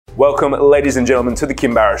Welcome, ladies and gentlemen, to the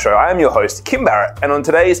Kim Barrett Show. I am your host, Kim Barrett, and on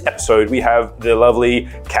today's episode, we have the lovely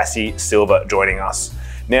Cassie Silver joining us.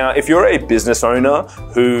 Now, if you're a business owner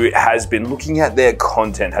who has been looking at their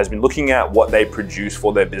content, has been looking at what they produce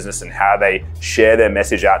for their business and how they share their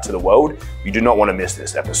message out to the world, you do not want to miss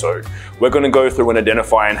this episode. We're going to go through and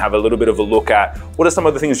identify and have a little bit of a look at what are some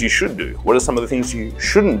of the things you should do? What are some of the things you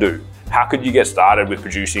shouldn't do? How could you get started with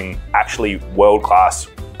producing actually world-class,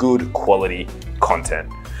 good quality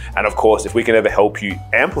content? And of course, if we can ever help you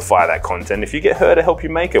amplify that content, if you get her to help you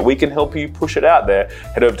make it, we can help you push it out there.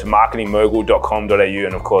 Head over to marketingmogul.com.au,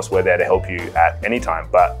 and of course, we're there to help you at any time.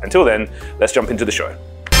 But until then, let's jump into the show.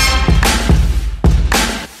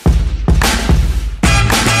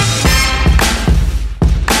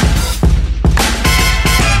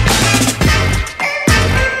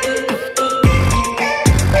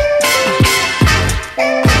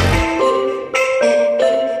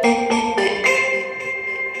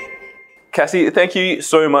 Cassie, thank you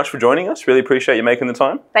so much for joining us. Really appreciate you making the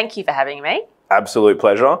time. Thank you for having me. Absolute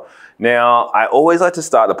pleasure. Now, I always like to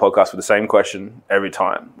start the podcast with the same question every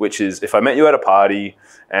time, which is if I met you at a party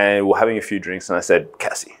and we're having a few drinks and I said,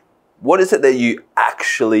 Cassie, what is it that you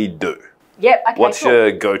actually do? Yep, okay, What's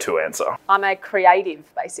your go-to answer? I'm a creative,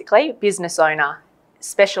 basically, business owner,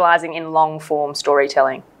 specialising in long-form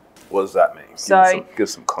storytelling. What does that mean? Give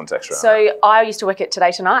some context around that. So I used to work at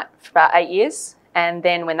Today Tonight for about 8 years. And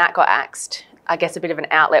then when that got axed, I guess a bit of an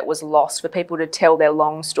outlet was lost for people to tell their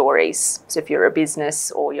long stories. So if you're a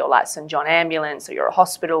business or you're like St. John Ambulance or you're a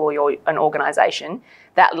hospital or you're an organisation,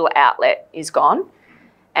 that little outlet is gone.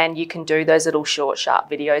 And you can do those little short, sharp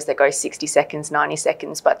videos that go 60 seconds, 90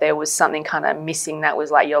 seconds, but there was something kind of missing that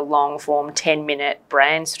was like your long form 10-minute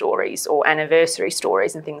brand stories or anniversary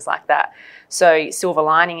stories and things like that. So Silver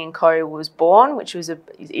Lining & Co. was born, which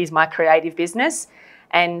is my creative business.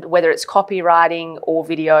 And whether it's copywriting or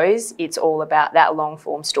videos, it's all about that long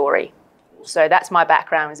form story. So that's my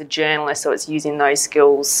background as a journalist, so it's using those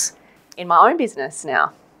skills in my own business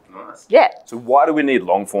now. Nice. Yeah. So why do we need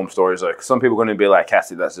long form stories though? Because some people are going to be like,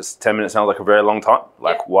 Cassie, that's just 10 minutes sounds like a very long time.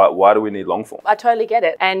 Like, yeah. Why do we need long form? I totally get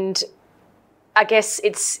it. And I guess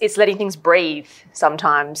it's letting things breathe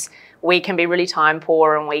sometimes. We can be really time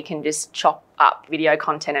poor and we can just chop up video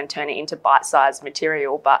content and turn it into bite-sized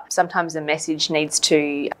material, but sometimes the message needs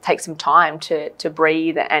to take some time to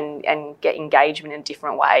breathe and get engagement in a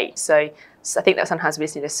different way. So I think that sometimes we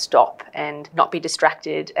just need to stop and not be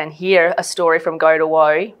distracted and hear a story from go to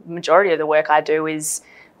woe. The majority of the work I do is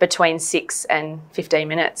between 6 and 15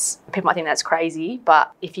 minutes. People might think that's crazy,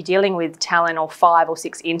 but if you're dealing with talent or 5 or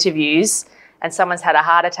 6 interviews and someone's had a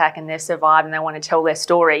heart attack and they've survived and they want to tell their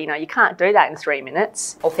story, you can't do that in 3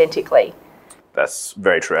 minutes authentically. That's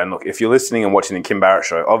very true. And look, if you're listening and watching the Kim Barrett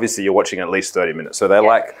Show, obviously you're watching at least 30 minutes. So they're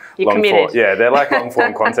like long form. Yeah, they're like long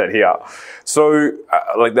form content here. So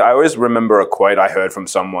I always remember a quote I heard from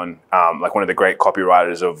someone, like one of the great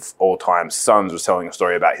copywriters of all time, Sons, was telling a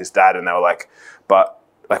story about his dad, and they were like, but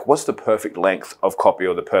like, what's the perfect length of copy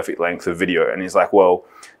or the perfect length of video? And he's like, well,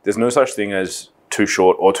 there's no such thing as too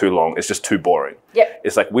short or too long. It's just too boring. Yep.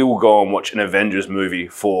 It's like we will go and watch an Avengers movie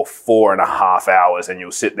for 4.5 hours and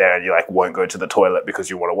you'll sit there and you like won't go to the toilet because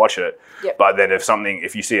you want to watch it. Yep. But then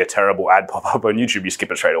if you see a terrible ad pop up on YouTube, you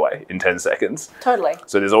skip it straight away in 10 seconds. Totally.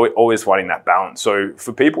 So there's always finding that balance. So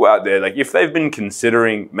for people out there, like if they've been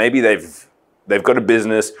considering, maybe they've got a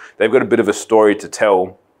business, they've got a bit of a story to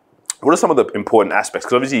tell, what are some of the important aspects?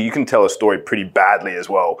 Because obviously you can tell a story pretty badly as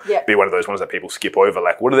well. Yep. Be one of those ones that people skip over.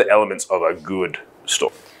 Like, what are the elements of a good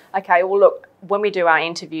story? Okay, well, look, when we do our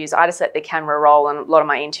interviews, I just let the camera roll, and a lot of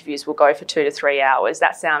my interviews will go for 2 to 3 hours.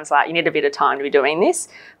 That sounds like you need a bit of time to be doing this,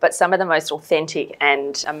 but some of the most authentic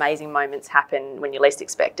and amazing moments happen when you least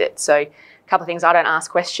expect it. So a couple of things, I don't ask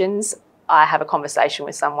questions. I have a conversation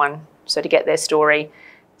with someone, so to get their story.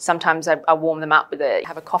 Sometimes I warm them up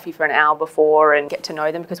have a coffee for an hour before and get to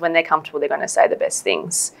know them, because when they're comfortable, they're going to say the best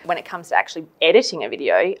things. When it comes to actually editing a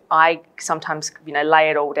video, I sometimes, lay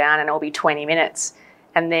it all down and it'll be 20 minutes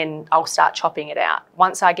and then I'll start chopping it out.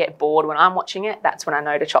 Once I get bored when I'm watching it, that's when I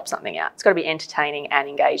know to chop something out. It's got to be entertaining and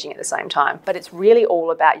engaging at the same time. But it's really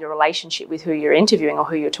all about your relationship with who you're interviewing or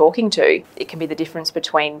who you're talking to. It can be the difference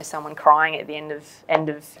between someone crying at the end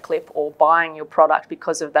of clip or buying your product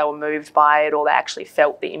because they were moved by it or they actually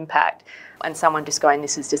felt the impact, and someone just going,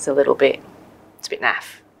 this is just it's a bit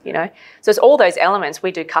naff, So it's all those elements.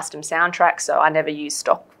 We do custom soundtracks, so I never use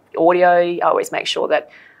stock audio. I always make sure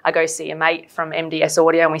that I go see a mate from MDS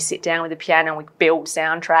Audio and we sit down with a piano and we build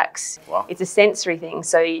soundtracks. Wow. It's a sensory thing.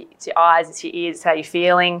 So it's your eyes, it's your ears, it's how you're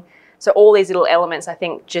feeling. So all these little elements, I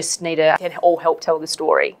think, just can all help tell the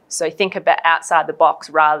story. So think about outside the box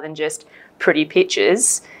rather than just pretty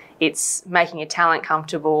pictures. It's making your talent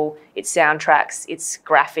comfortable, it's soundtracks, it's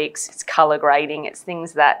graphics, it's colour grading, it's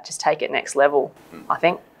things that just take it next level, I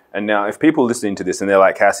think. And now if people listening to this and they're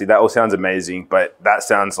like, Cassie, that all sounds amazing, but that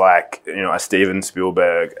sounds like, a Steven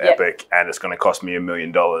Spielberg epic and it's going to cost me $1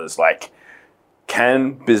 million. Like,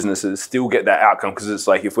 can businesses still get that outcome? Because it's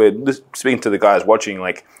like, if we're speaking to the guys watching,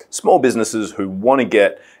 like small businesses who want to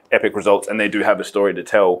get epic results and they do have a story to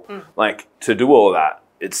tell, like to do all of that,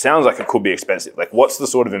 it sounds like it could be expensive. Like, what's the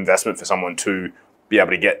sort of investment for someone to be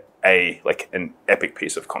able to get an epic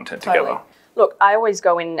piece of content together? Look, I always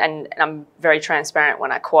go in and I'm very transparent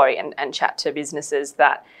when I quote and chat to businesses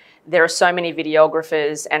that there are so many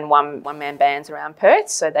videographers and one-man bands around Perth,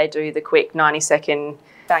 so they do the quick 90-second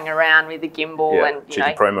bang around with the gimbal and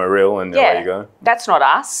cheeky promo reel and there you go. That's not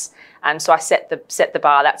us. And so I set the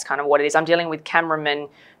bar. That's kind of what it is. I'm dealing with cameramen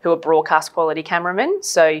who are broadcast quality cameramen,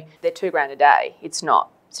 so they're $2,000 a day. It's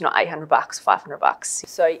not $800, $500.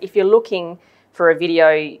 So if you're looking for a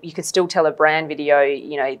video, you can still tell a brand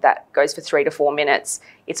video, that goes for 3 to 4 minutes.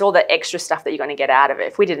 It's all the extra stuff that you're going to get out of it.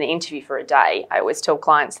 If we did an interview for a day, I always tell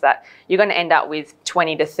clients that you're going to end up with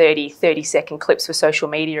 20 to 30-second clips for social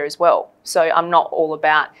media as well. So I'm not all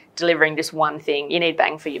about delivering just one thing. You need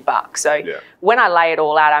bang for your buck. So when I lay it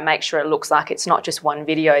all out, I make sure it looks like it's not just one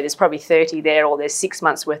video. There's probably 30 there, or there's 6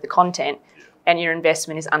 months worth of content, and your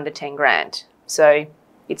investment is under 10 grand. So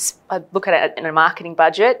I look at it in a marketing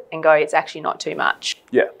budget and go, it's actually not too much.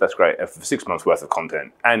 Yeah, that's great. For 6 months worth of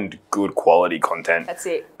content and good quality content. That's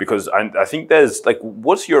it. Because I think there's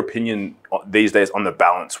what's your opinion these days on the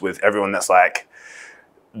balance with everyone that's like,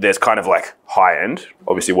 there's kind of like high end,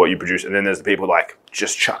 obviously what you produce, and then there's the people like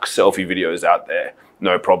just chuck selfie videos out there,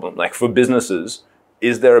 no problem. Like for businesses,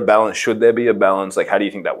 is there a balance? Should there be a balance? Like, how do you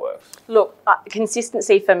think that works? Look,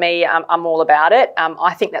 consistency for me, I'm all about it.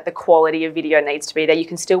 I think that the quality of video needs to be there. You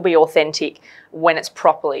can still be authentic when it's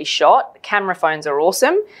properly shot. Camera phones are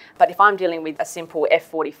awesome, but if I'm dealing with a simple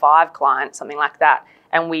F45 client, something like that,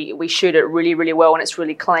 and we shoot it really, really well and it's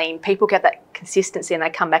really clean, people get that consistency and they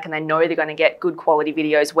come back and they know they're going to get good quality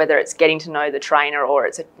videos, whether it's getting to know the trainer or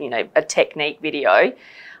it's a technique video.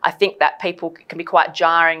 I think that people can be quite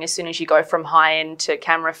jarring as soon as you go from high-end to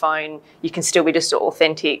camera phone. You can still be just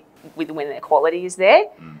authentic when their quality is there.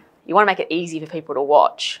 You want to make it easy for people to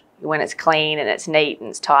watch. When it's clean and it's neat and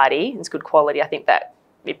it's tidy and it's good quality, I think that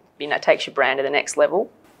it takes your brand to the next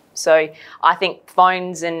level. So I think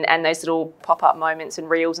phones and those little pop-up moments and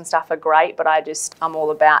reels and stuff are great, but I'm all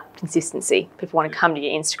about consistency. People want to come to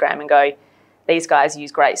your Instagram and go, these guys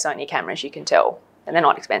use great Sony cameras, you can tell, and they're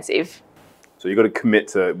not expensive. So you've got to commit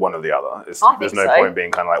to one or the other. There's no point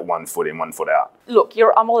being kind of like 1 foot in, 1 foot out. Look,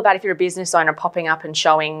 I'm all about, if you're a business owner, popping up and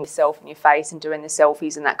showing yourself and your face and doing the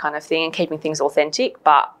selfies and that kind of thing and keeping things authentic.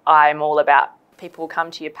 But I'm all about people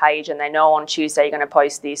come to your page and they know on Tuesday you're going to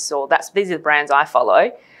post this, or these are the brands I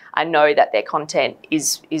follow. I know that their content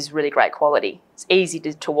is really great quality. It's easy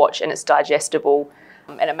to watch and it's digestible,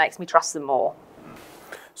 and it makes me trust them more.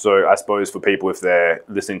 So I suppose for people, if they're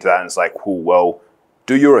listening to that and it's like, oh, well,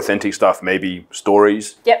 do your authentic stuff, maybe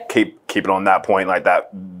stories. Yep. Keep it on that point, like that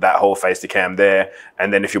whole face to cam there.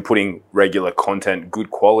 And then if you're putting regular content,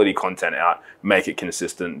 good quality content out, make it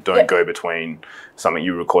consistent. Don't go between something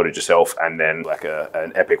you recorded yourself and then like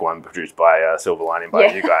an epic one produced by Silver Lining by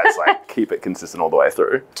you guys. Like, keep it consistent all the way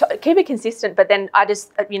through. Keep it consistent, but then I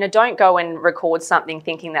just, don't go and record something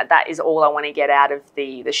thinking that is all I want to get out of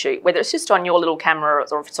the shoot. Whether it's just on your little camera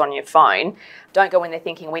or if it's on your phone, don't go in there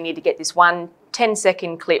thinking we need to get this one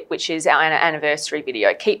 10-second clip, which is our anniversary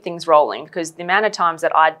video. Keep things rolling, because the amount of times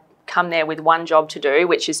that I come there with one job to do,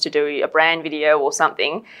 which is to do a brand video or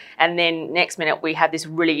something, and then next minute we have this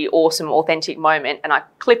really awesome, authentic moment, and I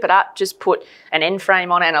clip it up, just put an end frame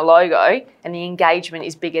on it and a logo, and the engagement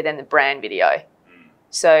is bigger than the brand video.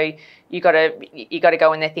 So you got to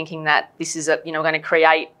go in there thinking that this is going to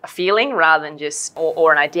create a feeling rather than just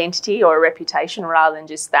or an identity or a reputation rather than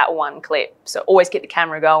just that one clip. So always get the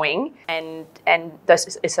camera going, and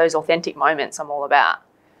it's those authentic moments I'm all about.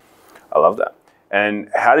 I love that. And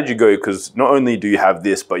how did you go? Because not only do you have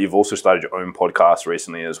this, but you've also started your own podcast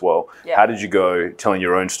recently as well. Yeah. How did you go telling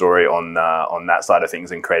your own story on that side of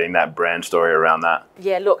things and creating that brand story around that?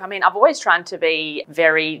 Yeah, look, I've always tried to be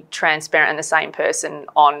very transparent and the same person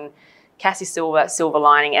on Cassie Silver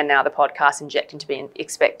Lining, and now the podcast Injecting to be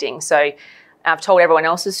Expecting. So I've told everyone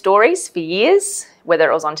else's stories for years, whether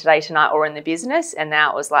it was on Today Tonight or in the business, and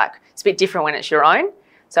now it was like, it's a bit different when it's your own.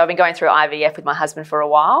 So I've been going through IVF with my husband for a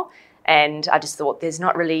while, and I just thought there's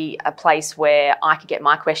not really a place where I could get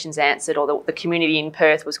my questions answered, or the community in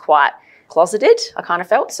Perth was quite closeted, I kind of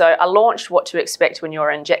felt. So I launched What to Expect When You're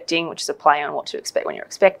Injecting, which is a play on What to Expect When You're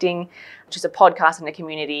Expecting, which is a podcast and a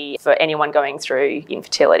community for anyone going through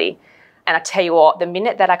infertility. And I tell you what, the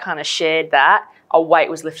minute that I kind of shared that, a weight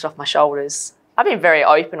was lifted off my shoulders. I've been very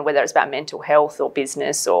open, whether it's about mental health or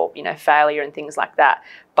business or, failure and things like that.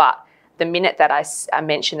 But the minute that I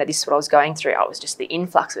mentioned that this is what I was going through, I was just the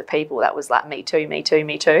influx of people that was like, me too, me too,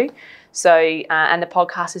 me too. So, and the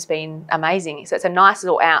podcast has been amazing. So it's a nice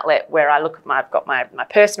little outlet where I've got my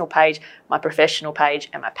personal page, my professional page,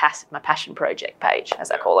 and my passion project page,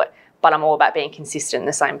 as I call it. But I'm all about being consistent and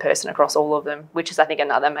the same person across all of them, which is, I think,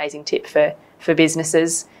 another amazing tip for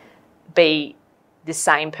businesses. Be the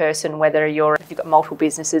same person, whether if you've got multiple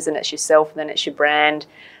businesses and it's yourself, then it's your brand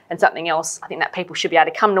and something else. I think that people should be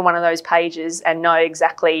able to come to one of those pages and know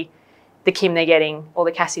exactly the Kim they're getting or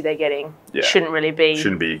the Cassie they're getting. Yeah.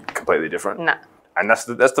 Shouldn't be completely different. No. And that's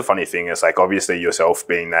the funny thing is, like, obviously yourself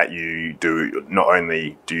being that you do, not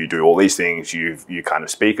only do you do all these things, you kind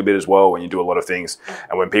of speak a bit as well when you do a lot of things.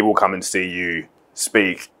 And when people come and see you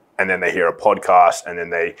speak and then they hear a podcast and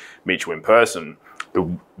then they meet you in person,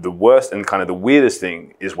 the worst and kind of the weirdest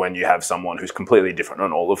thing is when you have someone who's completely different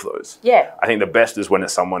on all of those. Yeah. I think the best is when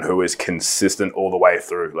it's someone who is consistent all the way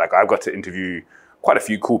through. Like, I've got to interview quite a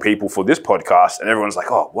few cool people for this podcast and everyone's like,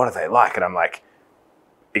 oh, what are they like? And I'm like,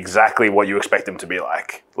 exactly what you expect them to be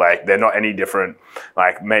like. Like, they're not any different.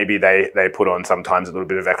 Like, maybe they put on sometimes a little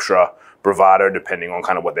bit of extra bravado depending on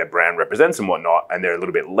kind of what their brand represents and whatnot, and they're a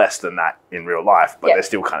little bit less than that in real life, but they're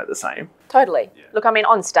still kind of the same. Totally. Yeah. Look, I mean,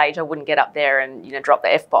 on stage, I wouldn't get up there and drop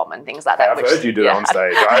the F-bomb and things like that. I've heard you do that on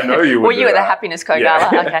stage. I know you would. Well, you at the Happiness Co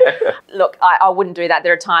Gala. Okay. Look, I wouldn't do that.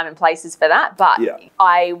 There are time and places for that, but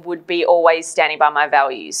I would be always standing by my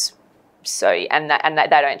values. So, and that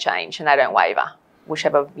they don't change and they don't waver,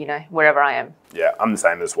 whichever, wherever I am. Yeah, I'm the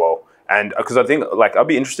same as well. And because I think, like, I'd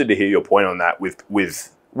be interested to hear your point on that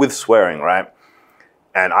with swearing, right?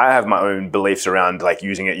 And I have my own beliefs around, like,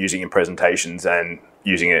 using it in presentations and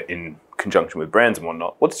using it in conjunction with brands and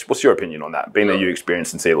whatnot. What's your opinion on that, being that you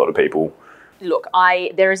experience and see a lot of people? Look,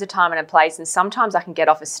 there is a time and a place, and sometimes I can get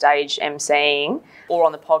off a stage emceeing, or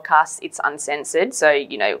on the podcast, it's uncensored. So,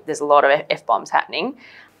 there's a lot of F-bombs happening.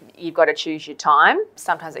 You've got to choose your time.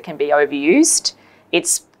 Sometimes it can be overused.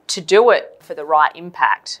 It's to do it for the right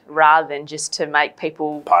impact rather than just to make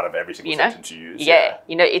people part of every single sentence you use. Yeah.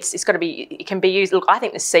 It's got to be, it can be used. Look, I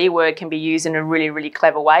think the C word can be used in a really, really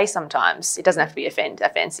clever way sometimes. It doesn't have to be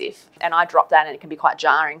offensive. And I drop that and it can be quite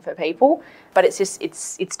jarring for people. But it's just,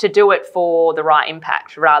 it's to do it for the right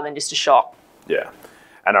impact rather than just a shock. Yeah.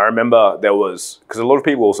 And I remember because a lot of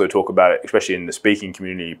people also talk about it, especially in the speaking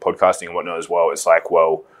community, podcasting and whatnot as well. It's like,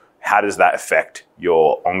 well, how does that affect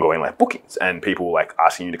your ongoing, like, bookings and people, like,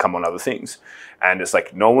 asking you to come on other things? And it's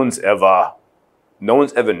like no one's ever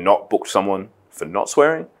not booked someone for not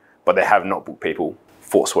swearing, but they have not booked people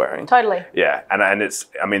for swearing. Totally. Yeah, and it's,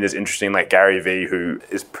 I mean, there's interesting, like, Gary Vee, who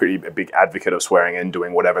is a big advocate of swearing and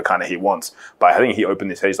doing whatever kind of he wants. But I think he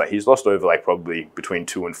opened this, he's lost over, like, probably between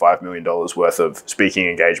 $2 and $5 million worth of speaking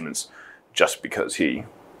engagements just because he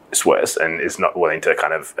swears and is not willing to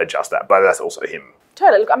kind of adjust that. But that's also him.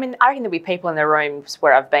 Totally. Look, I mean, I reckon there'll be people in the rooms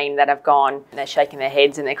where I've been that have gone and they're shaking their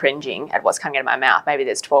heads and they're cringing at what's coming out of my mouth. Maybe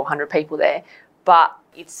there's 1,200 people there. But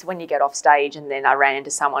it's when you get off stage, and then I ran into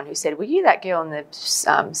someone who said, were you that girl in the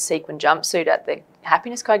sequin jumpsuit at the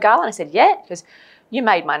Happiness Co Gala? And I said, yeah, because you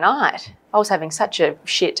made my night. I was having such a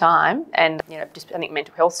shit time and, just, I think,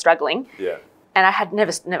 mental health struggling. Yeah. And I had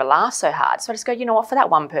never laughed so hard. So I just go, you know what, for that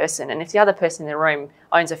one person, and if the other person in the room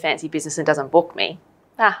owns a fancy business and doesn't book me,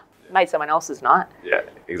 made someone else's night. Yeah,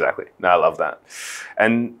 exactly. No, I love that.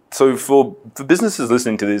 And so for businesses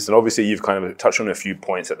listening to this, and obviously you've kind of touched on a few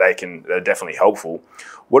points that are definitely helpful.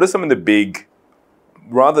 What are some of the big,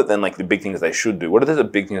 rather than like the big things they should do, what are the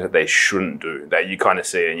big things that they shouldn't do that you kind of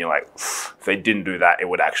see and you're like, if they didn't do that, it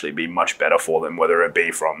would actually be much better for them, whether it be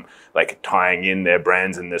from like tying in their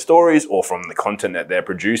brands and their stories or from the content that they're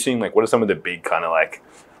producing? Like, what are some of the big kind of like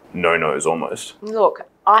no-nos almost? Look,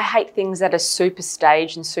 I hate things that are super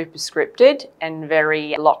staged and super scripted and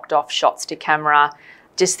very locked off shots to camera,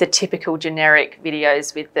 just the typical generic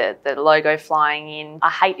videos with the logo flying in.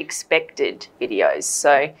 I hate expected videos.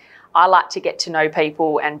 So I like to get to know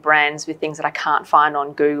people and brands with things that I can't find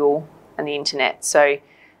on Google and the internet. So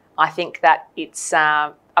I think that it's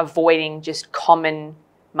avoiding just common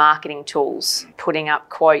marketing tools, putting up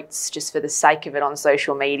quotes just for the sake of it on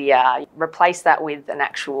social media. Replace that with an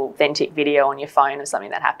actual authentic video on your phone of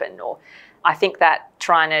something that happened. Or I think that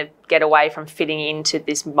trying to get away from fitting into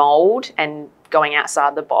this mold and going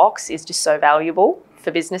outside the box is just so valuable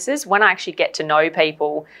for businesses. When I actually get to know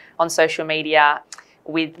people on social media,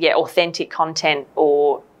 with authentic content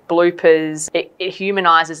or bloopers. It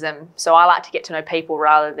humanises them. So I like to get to know people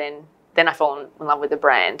rather than then I fall in love with the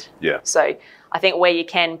brand. Yeah. So I think where you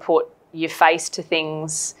can put your face to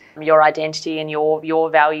things, your identity and your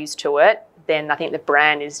values to it, then I think the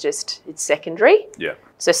brand is just, it's secondary. Yeah.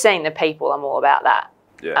 So seeing the people, I'm all about that.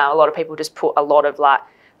 Yeah. A lot of people just put a lot of like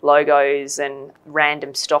logos and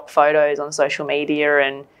random stock photos on social media,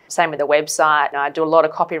 and same with the website. I do a lot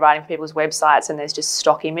of copywriting for people's websites and there's just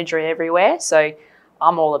stock imagery everywhere. So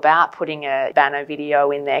I'm all about putting a banner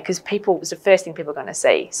video in there because it's the first thing people are going to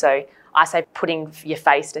see. So I say putting your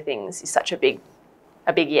face to things is such a big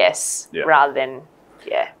yes, rather than,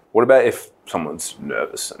 What about if someone's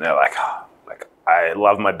nervous and they're like, I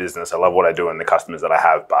love my business, I love what I do and the customers that I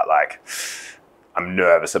have, but like, I'm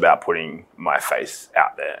nervous about putting my face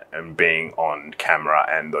out there and being on camera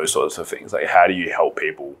and those sorts of things. Like, how do you help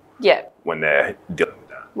people when they're dealing with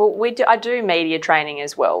that? Well, I do media training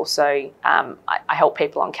as well. So I help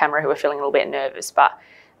people on camera who are feeling a little bit nervous. But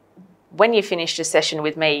when you finish a session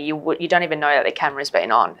with me, you don't even know that the camera's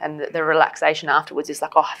been on. And the relaxation afterwards is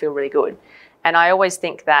like, oh, I feel really good. And I always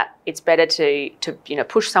think that it's better to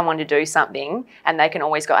push someone to do something and they can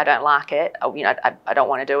always go, I don't like it, or, I don't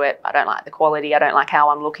want to do it, I don't like the quality, I don't like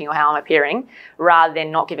how I'm looking or how I'm appearing, rather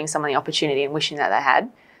than not giving someone the opportunity and wishing that they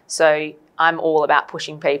had. So I'm all about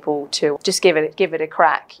pushing people to just give it a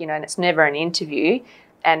crack, and it's never an interview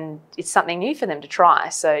and it's something new for them to try.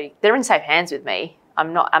 So they're in safe hands with me.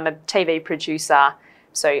 I'm a TV producer,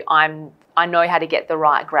 so I know how to get the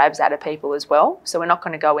right grabs out of people as well. So we're not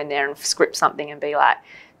going to go in there and script something and be like,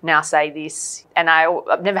 now say this. And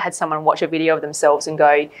I've never had someone watch a video of themselves and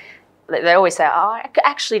go, they always say, oh, I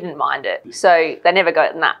actually didn't mind it. So they never go,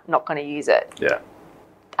 nah, not going to use it. Yeah.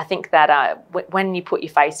 I think that when you put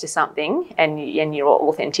your face to something and your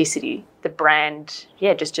authenticity, the brand,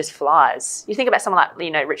 just flies. You think about someone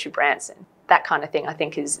like, Richard Branson, that kind of thing, I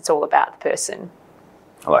think it's all about the person.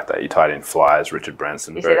 I like that. You tied in flyers, Richard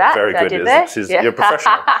Branson. You see that? Very good. You're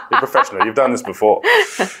professional. You're professional. You've done this before.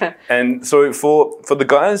 And so for the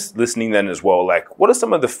guys listening then as well, like, what are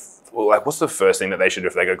some of what's the first thing that they should do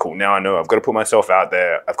if they go, cool, now I know I've got to put myself out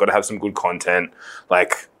there. I've got to have some good content.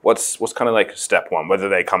 Like, what's kind of like step one, whether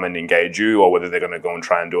they come and engage you or whether they're going to go and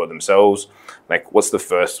try and do it themselves? Like, what's the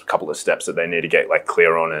first couple of steps that they need to get like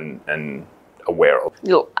clear on and aware of?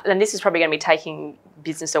 Look, and this is probably going to be taking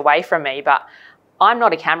business away from me, but I'm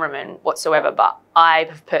not a cameraman whatsoever, but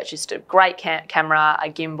I've purchased a great camera, a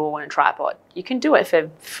gimbal and a tripod. You can do it for,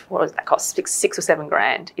 what does that cost, $6 or $7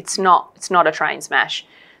 grand. It's not a train smash.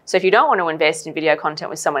 So if you don't want to invest in video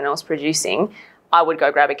content with someone else producing, I would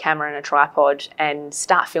go grab a camera and a tripod and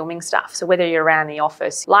start filming stuff. So whether you're around the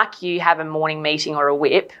office, like you have a morning meeting or a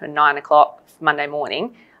whip at 9 o'clock Monday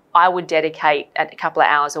morning, I would dedicate a couple of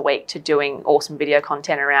hours a week to doing awesome video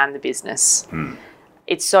content around the business.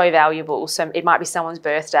 It's so valuable. So it might be someone's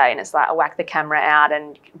birthday and it's like, I whack the camera out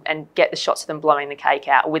and get the shots of them blowing the cake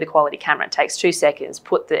out with a quality camera. It takes 2 seconds,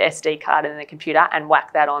 put the SD card in the computer and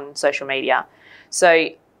whack that on social media. So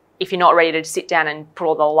if you're not ready to sit down and put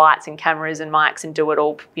all the lights and cameras and mics and do it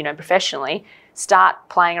all, professionally, start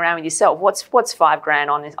playing around with yourself. What's $5 grand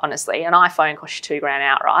honestly? An iPhone costs you $2 grand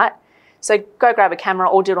outright. So go grab a camera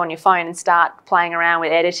or do it on your phone and start playing around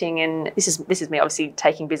with editing. And this is me obviously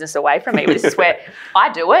taking business away from me, but this is where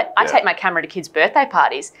I do it. I take my camera to kids' birthday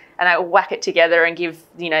parties and I whack it together and give,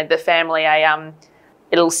 the family a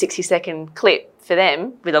little 60-second clip for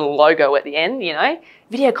them with a logo at the end,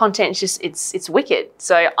 Video content is just, it's wicked.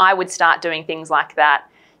 So I would start doing things like that.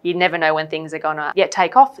 You never know when things are going to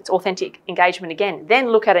take off. It's authentic engagement again. Then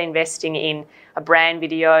look at investing in a brand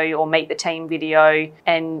video or meet the team video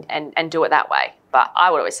and do it that way. But I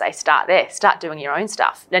would always say start there. Start doing your own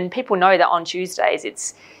stuff. Then people know that on Tuesdays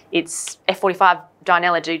it's F45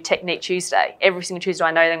 Dinella do Technique Tuesday. Every single Tuesday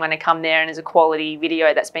I know they're going to come there and there's a quality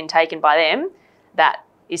video that's been taken by them that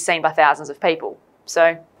is seen by thousands of people.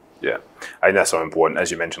 So yeah, I think that's so important,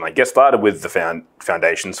 as you mentioned. Like, get started with the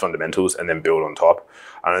foundations, fundamentals, and then build on top.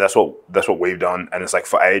 I know that's what we've done, and it's like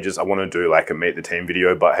for ages I want to do like a meet the team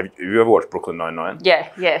video. But have you ever watched Brooklyn Nine-Nine?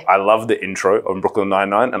 Yeah. I love the intro of Brooklyn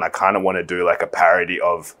Nine-Nine, and I kind of want to do like a parody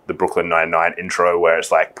of the Brooklyn Nine-Nine intro where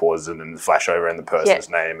it's like pause and flash over in the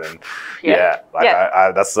person's name, and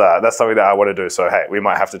that's something that I want to do. So hey, we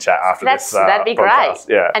might have to chat after this. That'd be podcast.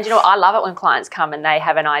 Great. Yeah, and I love it when clients come and they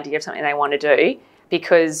have an idea of something they want to do.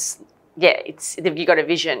 Because, you've got a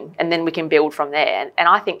vision and then we can build from there. And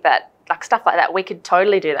I think that, like, stuff like that, we could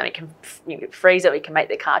totally do that. We can freeze it, we can make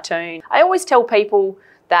the cartoon. I always tell people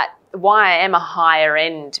that why I am a higher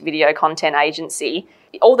end video content agency,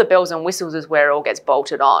 all the bells and whistles is where it all gets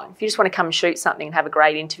bolted on. If you just want to come and shoot something and have a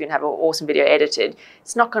great interview and have an awesome video edited,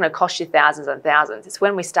 it's not going to cost you thousands and thousands. It's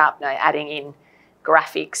when we start adding in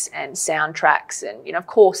graphics and soundtracks and, of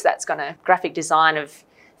course that's going to, graphic design of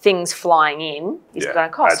things flying in is going to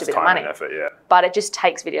cost a bit of money. Effort, but it just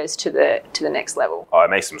takes videos to the next level. Oh, it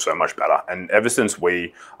makes them so much better. And ever since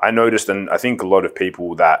I noticed, and I think a lot of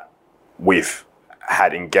people that we've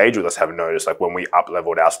had engaged with us have noticed, like when we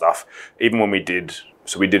up-leveled our stuff, even when we did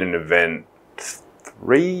an event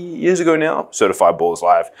 3 years ago now, Certified Ballers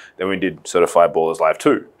Live, then we did Certified Ballers Live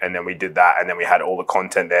 2, and then we did that, and then we had all the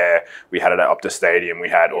content there, we had it at Optus Stadium, we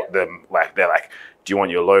had them, like, they're like, do you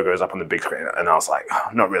want your logos up on the big screen? And I was like, oh,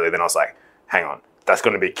 not really. Then I was like, hang on, that's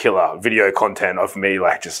going to be killer video content of me,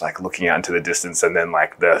 like, just like looking out into the distance, and then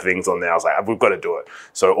like the things on there, I was like, we've got to do it.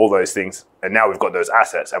 So all those things, and now we've got those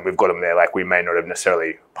assets and we've got them there. Like, we may not have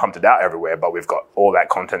necessarily pumped it out everywhere, but we've got all that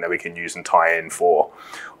content that we can use and tie in for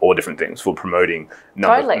all different things, for promoting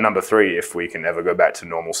number 3, if we can ever go back to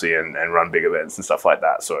normalcy and run big events and stuff like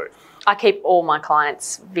that. So I keep all my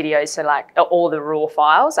clients' videos, so like all the raw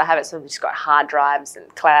files. I have it sort of just got hard drives and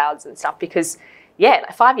clouds and stuff because,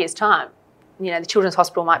 like 5 years' time, the Children's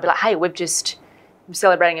Hospital might be like, hey, we're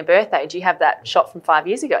celebrating a birthday. Do you have that shot from 5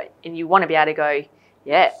 years ago? And you want to be able to go,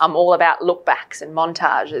 yeah, I'm all about look backs and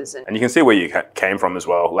montages. And you can see where you came from as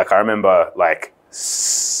well. Like, I remember like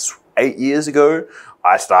 8 years ago,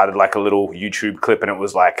 I started like a little YouTube clip, and it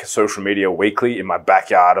was like social media weekly in my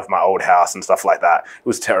backyard of my old house and stuff like that. It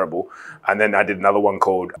was terrible. And then I did another one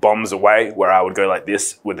called Bombs Away, where I would go like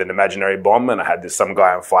this with an imaginary bomb, and I had some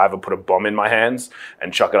guy on Fiverr put a bomb in my hands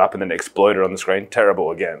and chuck it up and then explode it on the screen. Terrible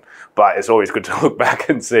again. But it's always good to look back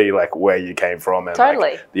and see like where you came from and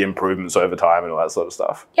like, the improvements over time and all that sort of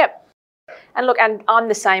stuff. Yep. And look, and I'm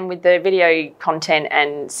the same with the video content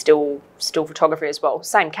and still photography as well.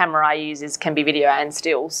 Same camera I use can be video and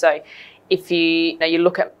still. So if you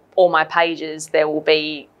look at all my pages, there will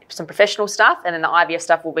be some professional stuff, and then the IVF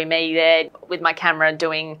stuff will be me there with my camera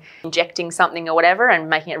injecting something or whatever and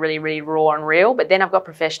making it really, really raw and real. But then I've got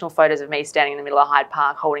professional photos of me standing in the middle of Hyde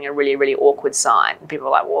Park holding a really, really awkward sign. And people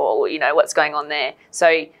are like, whoa, what's going on there?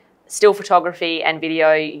 So still photography and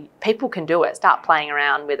video, people can do it. Start playing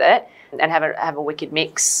around with it and have a wicked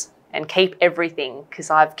mix and keep everything, because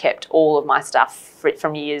I've kept all of my stuff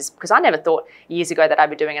from years, because I never thought years ago that I'd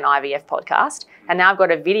be doing an IVF podcast. And now I've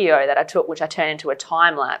got a video that I took, which I turned into a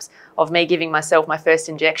time lapse of me giving myself my first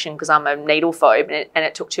injection because I'm a needle phobe, and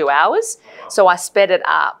it took 2 hours. So I sped it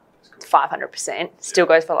up 500%, still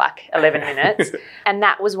goes for like 11 minutes. And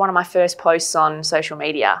that was one of my first posts on social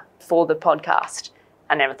media for the podcast.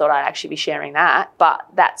 I never thought I'd actually be sharing that, but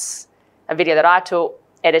that's a video that I took,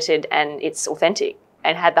 edited, and it's authentic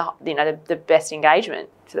and had the best engagement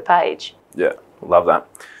for the page. Yeah, love that.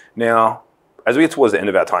 Now, as we get towards the end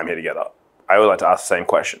of our time here together, I would like to ask the same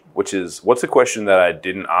question, which is, what's a question that I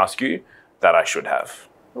didn't ask you that I should have?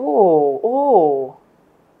 Oh,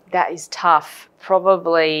 that is tough.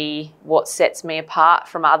 Probably what sets me apart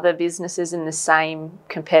from other businesses in the same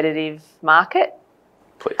competitive market.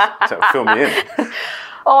 Please, fill me in.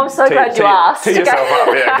 Oh, I'm so glad you asked. Tee yourself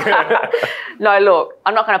up, yeah. No, look,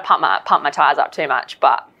 I'm not going to pump my tyres up too much,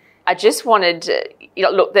 but I just wanted to,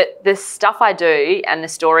 look, the stuff I do and the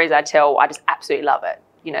stories I tell, I just absolutely love it.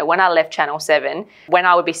 When I left Channel 7, when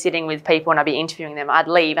I would be sitting with people and I'd be interviewing them, I'd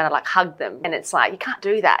leave and I'd like hug them. And it's like, you can't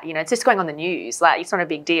do that. It's just going on the news. Like, it's not a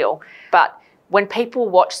big deal. But when people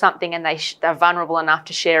watch something and they're vulnerable enough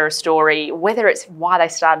to share a story, whether it's why they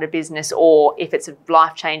started a business or if it's a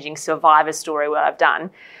life-changing survivor story, what I've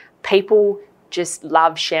done, people just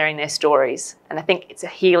love sharing their stories. And I think it's a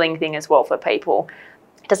healing thing as well for people.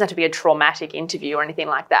 It doesn't have to be a traumatic interview or anything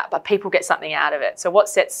like that, but people get something out of it. So what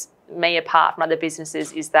sets me apart from other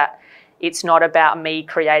businesses is that it's not about me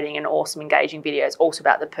creating an awesome, engaging video. It's also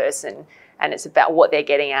about the person, and it's about what they're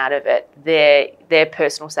getting out of it, their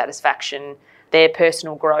personal satisfaction, their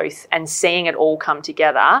personal growth, and seeing it all come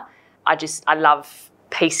together. I love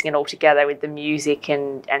piecing it all together with the music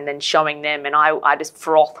and then showing them. And I just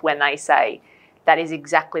froth when they say, that is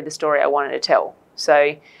exactly the story I wanted to tell.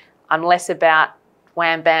 So I'm less about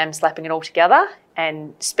wham, bam, slapping it all together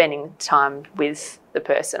and spending time with the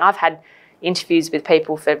person. I've had interviews with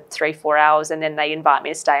people for 3-4 hours and then they invite me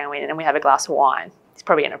to stay and we have a glass of wine. It's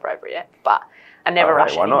probably inappropriate, but I never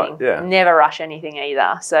rush anything. Why not? Yeah. Never rush anything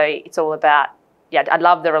either. So it's all about, I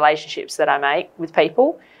love the relationships that I make with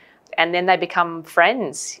people, and then they become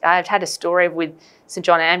friends. I've had a story with St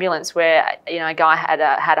John Ambulance where a guy had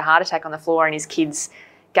a heart attack on the floor and his kids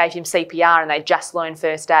gave him CPR and they just learned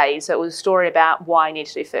first aid. So it was a story about why you need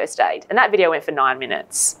to do first aid. And that video went for 9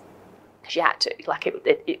 minutes. She had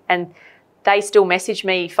to. And they still message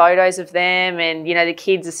me photos of them, and the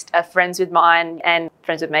kids are friends with mine and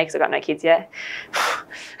friends with me because I've got no kids yet.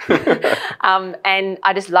 And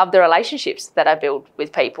I just love the relationships that I build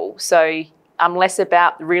with people. So I'm less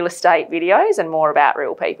about real estate videos and more about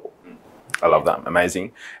real people. I love that.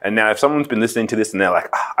 Amazing. And now if someone's been listening to this and they're like,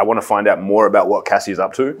 I want to find out more about what Cassie's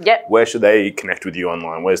up to, where should they connect with you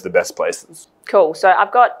online? Where's the best places? Cool. So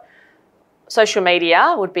I've got social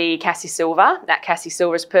media would be Cassie Silver. That Cassie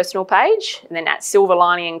Silver's personal page. And then at Silver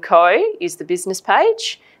Lining & Co. is the business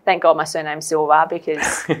page. Thank God my surname's Silver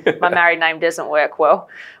because my married name doesn't work well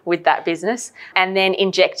with that business. And then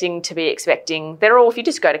Injecting to be Expecting. They're all, if you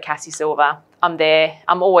just go to Cassie Silver, I'm there.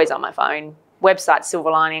 I'm always on my phone. Website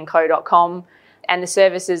silverliningco.com. And the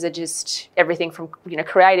services are just everything from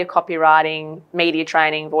creative copywriting, media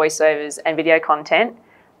training, voiceovers, and video content.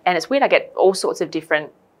 And it's weird, I get all sorts of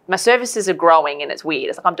different. My services are growing, and it's weird.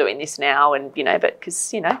 It's like I'm doing this now, and but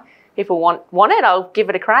because people want it, I'll give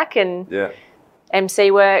it a crack and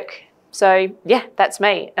MC work. So yeah, that's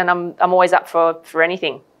me, and I'm always up for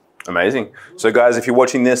anything. Amazing. So guys, if you're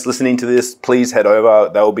watching this, listening to this, please head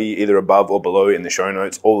over. They'll be either above or below in the show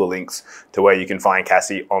notes, all the links to where you can find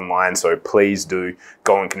Cassie online. So please do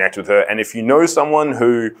go and connect with her. And if you know someone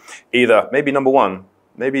who either maybe number one,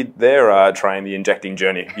 maybe they're trying the injecting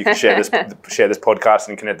journey, you can share this podcast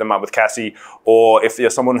and connect them up with Cassie. Or if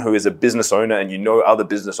you're someone who is a business owner and you know other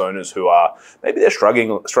business owners who are, maybe they're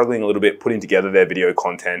struggling a little bit, putting together their video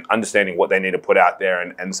content, understanding what they need to put out there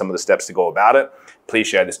and some of the steps to go about it, please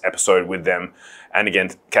share this episode with them. And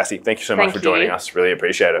again, Cassie, thank you so much for joining us. Really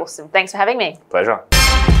appreciate it. Awesome. Thanks for having me. Pleasure.